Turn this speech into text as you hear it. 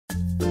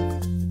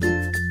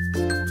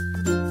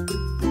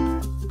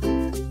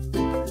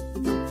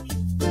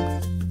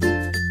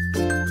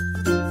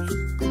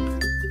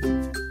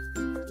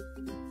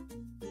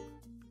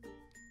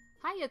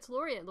Hi, it's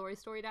Lori at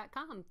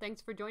LorrieStory.com.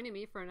 Thanks for joining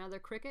me for another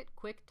Cricut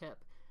quick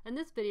tip. In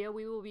this video,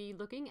 we will be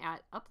looking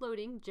at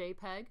uploading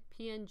JPEG,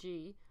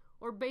 PNG,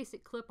 or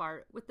basic clip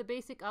art with the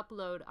basic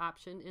upload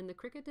option in the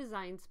Cricut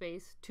Design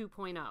Space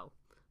 2.0.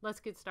 Let's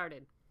get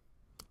started.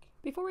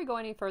 Before we go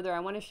any further, I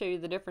want to show you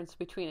the difference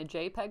between a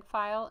JPEG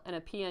file and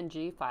a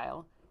PNG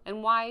file,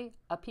 and why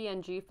a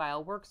PNG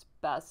file works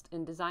best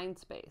in Design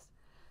Space.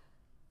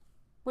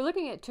 We're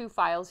looking at two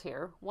files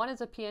here. One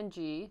is a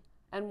PNG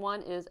and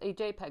one is a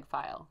JPEG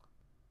file.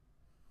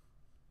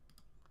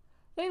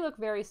 They look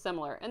very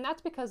similar, and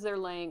that's because they're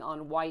laying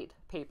on white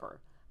paper.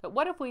 But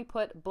what if we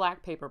put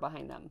black paper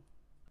behind them?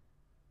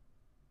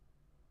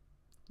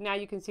 Now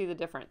you can see the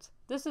difference.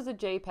 This is a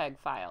JPEG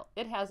file.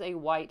 It has a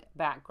white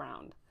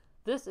background.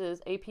 This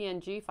is a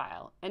PNG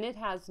file, and it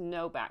has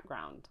no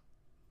background.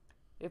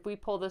 If we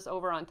pull this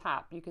over on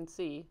top, you can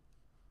see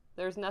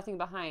there's nothing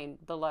behind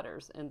the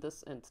letters in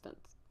this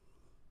instance.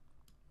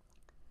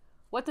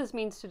 What this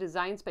means to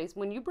Design Space,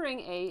 when you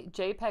bring a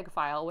JPEG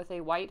file with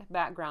a white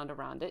background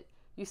around it,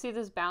 you see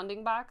this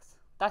bounding box?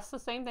 That's the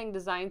same thing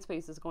Design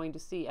Space is going to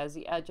see as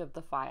the edge of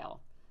the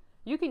file.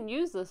 You can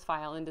use this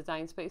file in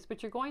Design Space,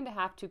 but you're going to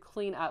have to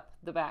clean up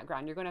the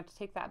background. You're going to have to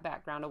take that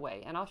background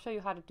away, and I'll show you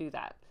how to do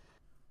that.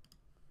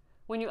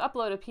 When you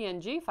upload a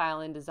PNG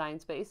file in Design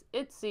Space,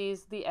 it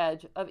sees the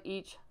edge of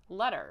each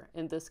letter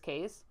in this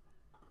case,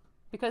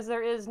 because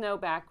there is no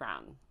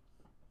background.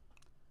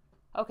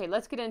 Okay,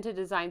 let's get into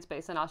Design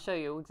Space, and I'll show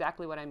you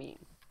exactly what I mean.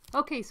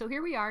 Okay, so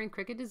here we are in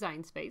Cricut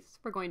Design Space.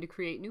 We're going to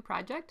create new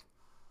project.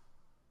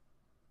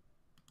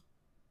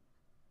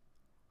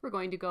 We're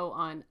going to go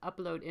on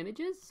Upload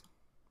Images.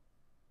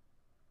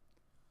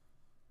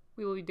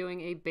 We will be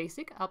doing a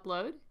basic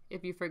upload.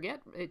 If you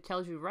forget, it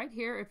tells you right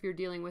here if you're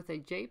dealing with a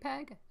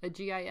JPEG, a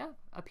GIF,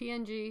 a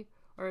PNG,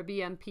 or a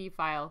BMP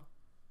file,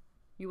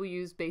 you will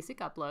use basic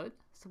upload.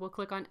 So we'll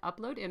click on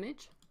Upload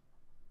Image,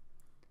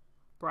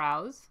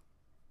 Browse.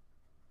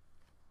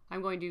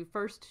 I'm going to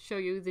first show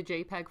you the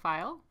JPEG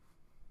file.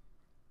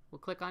 We'll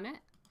click on it,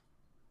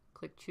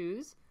 click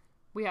Choose.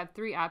 We have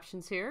three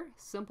options here: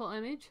 simple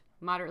image,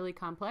 moderately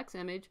complex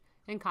image,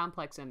 and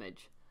complex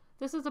image.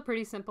 This is a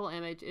pretty simple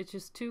image. It's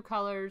just two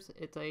colors.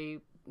 It's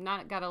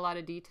not got a lot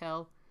of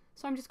detail.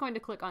 So I'm just going to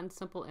click on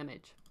simple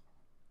image.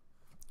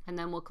 And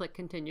then we'll click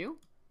Continue.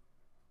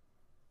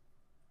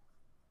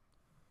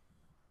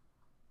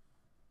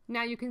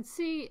 Now you can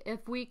see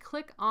if we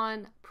click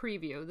on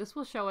Preview, this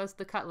will show us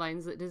the cut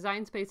lines that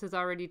Design Space has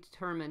already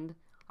determined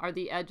are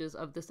the edges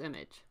of this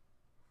image.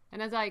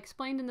 And as I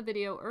explained in the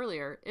video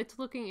earlier, it's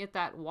looking at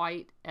that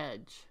white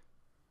edge.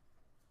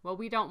 Well,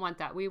 we don't want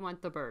that. We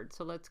want the bird.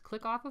 So let's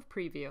click off of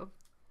Preview.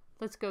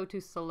 Let's go to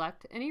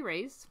Select and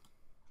Erase.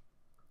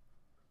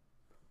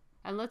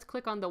 And let's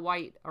click on the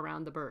white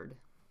around the bird.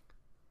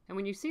 And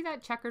when you see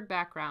that checkered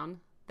background,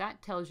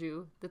 that tells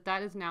you that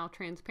that is now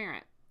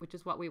transparent, which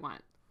is what we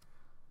want.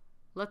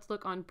 Let's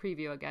look on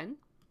Preview again.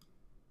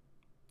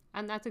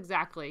 And that's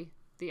exactly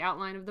the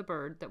outline of the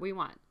bird that we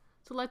want.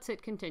 So let's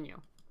hit Continue.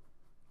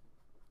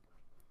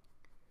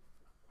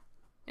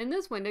 In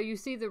this window, you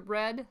see the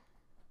red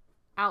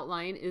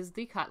outline is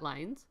the cut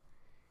lines.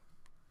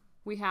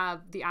 We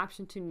have the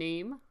option to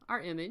name our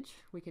image.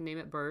 We can name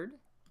it bird.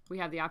 We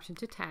have the option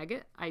to tag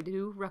it. I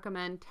do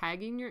recommend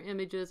tagging your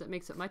images. It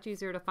makes it much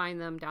easier to find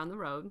them down the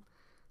road.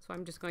 So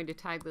I'm just going to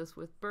tag this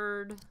with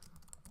bird,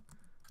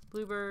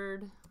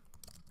 bluebird,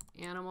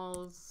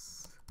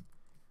 animals.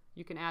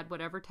 You can add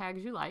whatever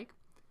tags you like.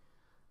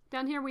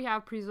 Down here we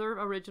have preserve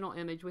original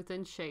image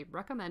within shape,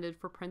 recommended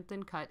for print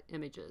and cut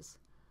images.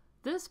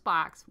 This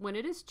box, when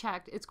it is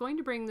checked, it's going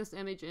to bring this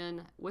image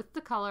in with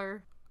the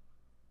color,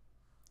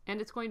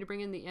 and it's going to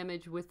bring in the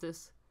image with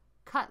this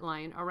cut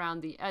line around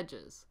the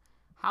edges.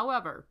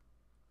 However,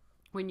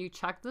 when you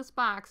check this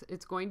box,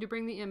 it's going to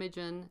bring the image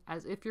in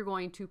as if you're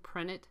going to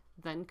print it,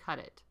 then cut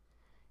it.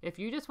 If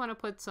you just want to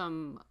put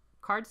some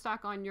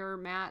cardstock on your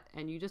mat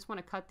and you just want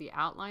to cut the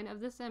outline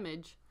of this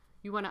image,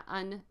 you want to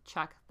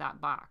uncheck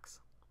that box.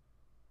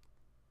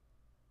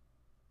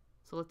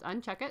 So let's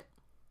uncheck it.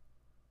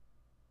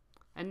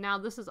 And now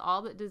this is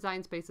all that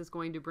Design Space is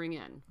going to bring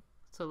in.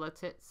 So let's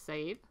hit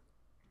Save.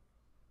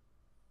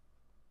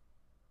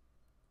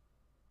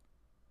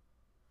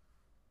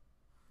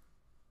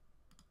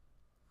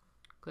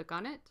 Click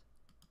on it,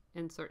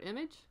 Insert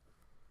Image,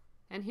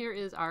 and here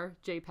is our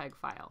JPEG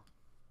file.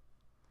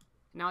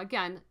 Now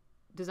again,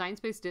 Design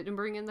Space didn't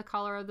bring in the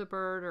color of the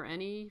bird or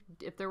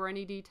if there were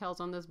any details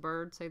on this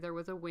bird, say there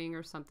was a wing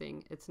or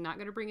something, it's not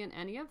going to bring in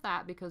any of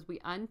that because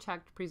we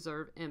unchecked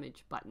Preserve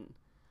Image button.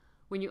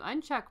 When you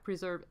uncheck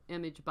Preserve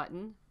Image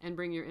button and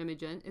bring your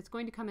image in, it's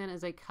going to come in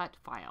as a cut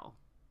file.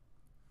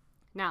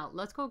 Now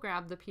let's go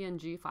grab the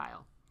PNG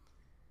file.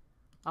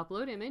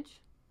 Upload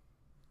Image,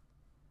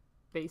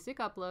 Basic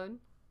Upload,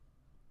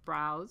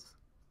 Browse,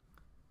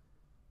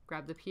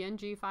 grab the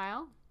PNG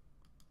file,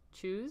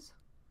 choose,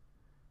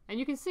 And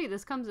you can see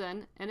this comes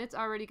in and it's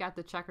already got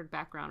the checkered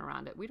background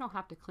around it. We don't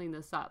have to clean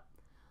this up.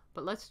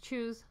 But let's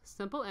choose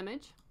Simple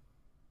Image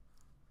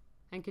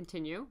and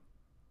continue.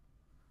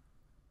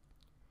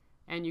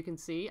 And you can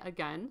see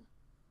again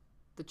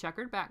the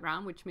checkered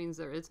background, which means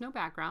there is no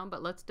background,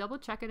 but let's double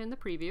check it in the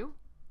preview.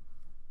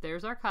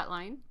 There's our cut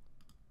line.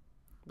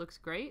 Looks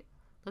great.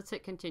 Let's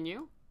hit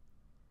continue.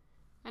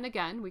 And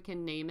again, we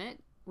can name it,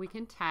 we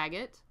can tag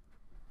it,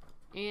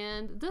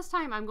 and this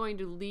time I'm going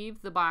to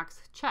leave the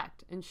box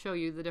checked and show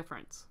you the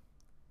difference.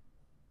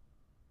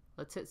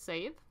 Let's hit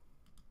save.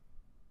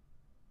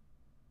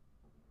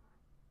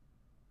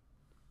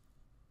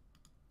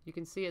 You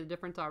can see the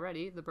difference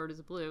already. The bird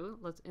is blue.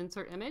 Let's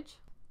insert image.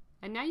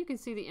 And now you can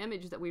see the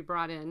image that we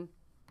brought in,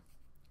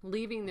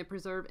 leaving the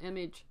preserve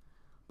image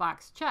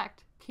box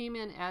checked, came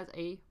in as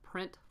a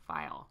print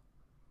file.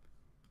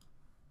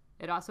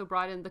 It also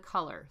brought in the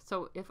color.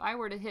 So if I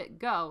were to hit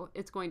go,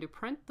 it's going to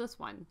print this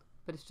one,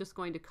 but it's just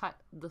going to cut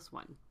this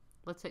one.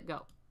 Let's hit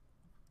go.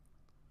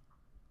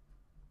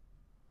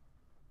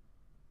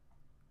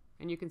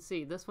 And you can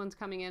see this one's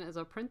coming in as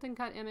a print and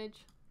cut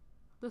image.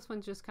 This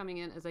one's just coming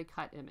in as a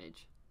cut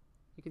image.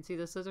 You can see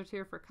the scissors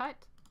here for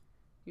cut.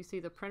 You see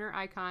the printer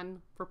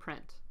icon for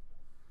print.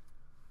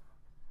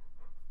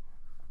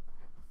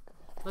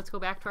 Let's go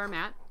back to our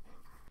mat.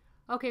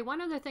 Okay,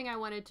 one other thing I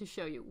wanted to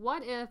show you.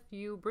 What if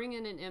you bring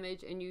in an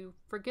image and you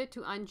forget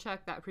to uncheck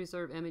that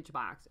preserve image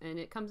box and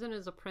it comes in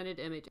as a printed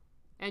image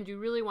and you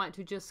really want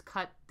to just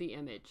cut the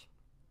image?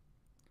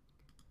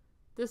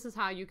 This is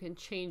how you can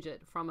change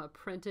it from a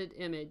printed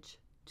image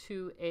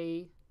to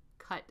a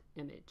cut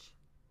image.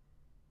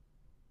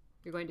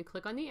 You're going to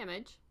click on the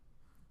image.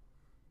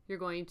 You're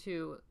going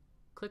to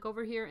click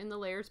over here in the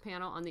layers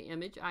panel on the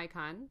image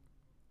icon.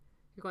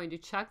 You're going to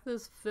check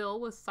this fill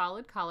with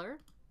solid color.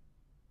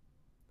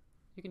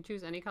 You can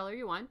choose any color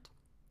you want.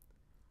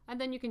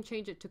 And then you can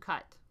change it to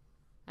cut.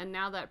 And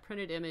now that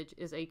printed image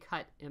is a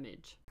cut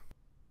image.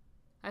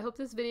 I hope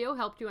this video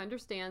helped you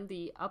understand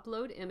the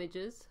upload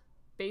images,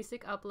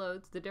 basic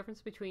uploads, the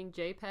difference between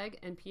JPEG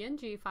and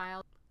PNG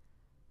files,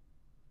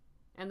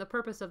 and the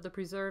purpose of the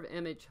preserve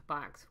image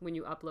box when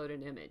you upload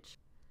an image.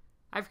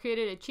 I've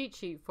created a cheat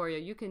sheet for you.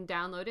 You can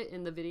download it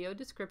in the video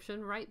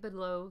description right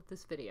below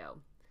this video.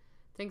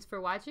 Thanks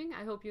for watching.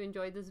 I hope you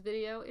enjoyed this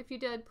video. If you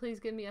did, please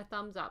give me a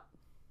thumbs up.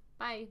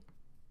 Bye.